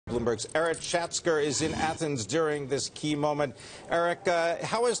Bloomberg's Eric Schatzker is in Athens during this key moment. Eric,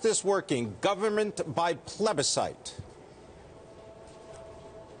 how is this working? Government by plebiscite?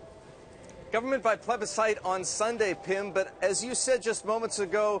 Government by plebiscite on Sunday, Pim, but as you said just moments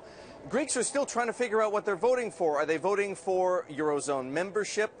ago, Greeks are still trying to figure out what they're voting for. Are they voting for Eurozone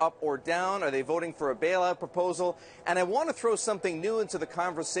membership, up or down? Are they voting for a bailout proposal? And I want to throw something new into the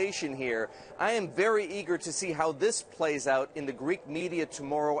conversation here. I am very eager to see how this plays out in the Greek media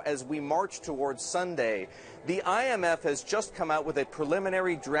tomorrow as we march towards Sunday. The IMF has just come out with a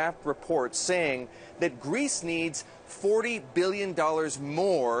preliminary draft report saying that Greece needs $40 billion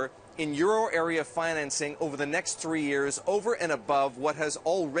more in euro area financing over the next 3 years, over and above what has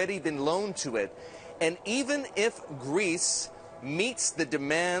already been loaned to it. And even if Greece meets the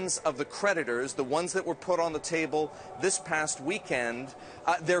demands of the creditors, the ones that were put on the table this past weekend,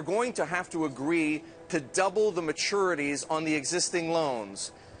 they're going to have to agree to double the maturities on the existing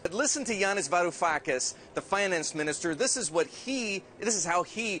loans. But listen to Yanis Varoufakis, the finance minister. This is how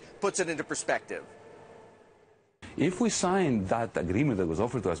he puts it into perspective. If we sign that agreement that was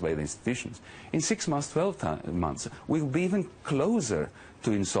offered to us by the institutions, in 6 months, 12 months, we'll be even closer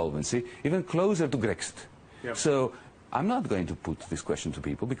to insolvency, even closer to Grexit. Yep. So I'm not going to put this question to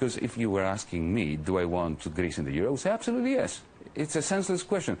people, because if you were asking me, do I want Greece in the euro, I would say absolutely yes. It's a senseless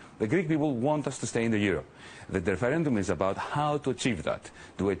question. The Greek people want us to stay in the euro. The referendum is about how to achieve that.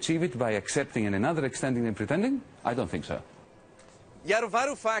 Do we achieve it by accepting and another extending and pretending? I don't think so.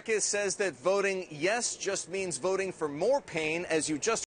 Varoufakis says that voting yes just means voting for more pain, as you just